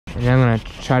And then I'm gonna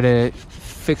try to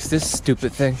fix this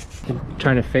stupid thing. Been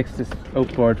trying to fix this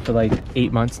outboard for like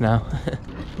 8 months now.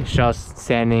 Michelle's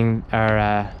sanding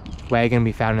our wagon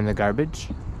we found in the garbage.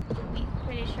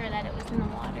 Pretty sure that it was in the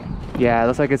water. Yeah, it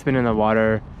looks like it's been in the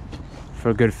water for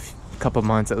a good couple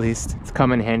months at least. It's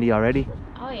come in handy already.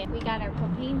 Oh yeah, we got our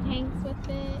propane tanks with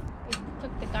it. We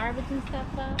took the garbage and stuff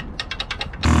up.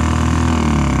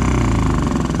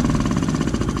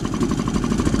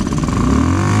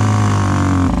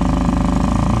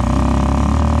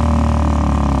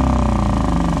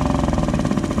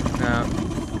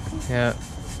 Yeah.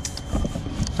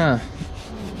 Huh.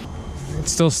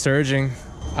 It's still surging.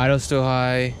 Idle's still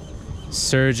high.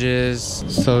 Surges.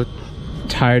 So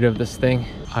tired of this thing.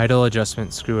 Idle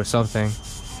adjustment screw or something.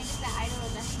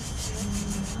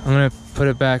 I'm gonna put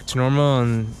it back to normal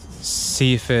and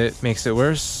see if it makes it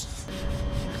worse.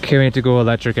 Okay, we need to go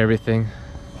electric everything.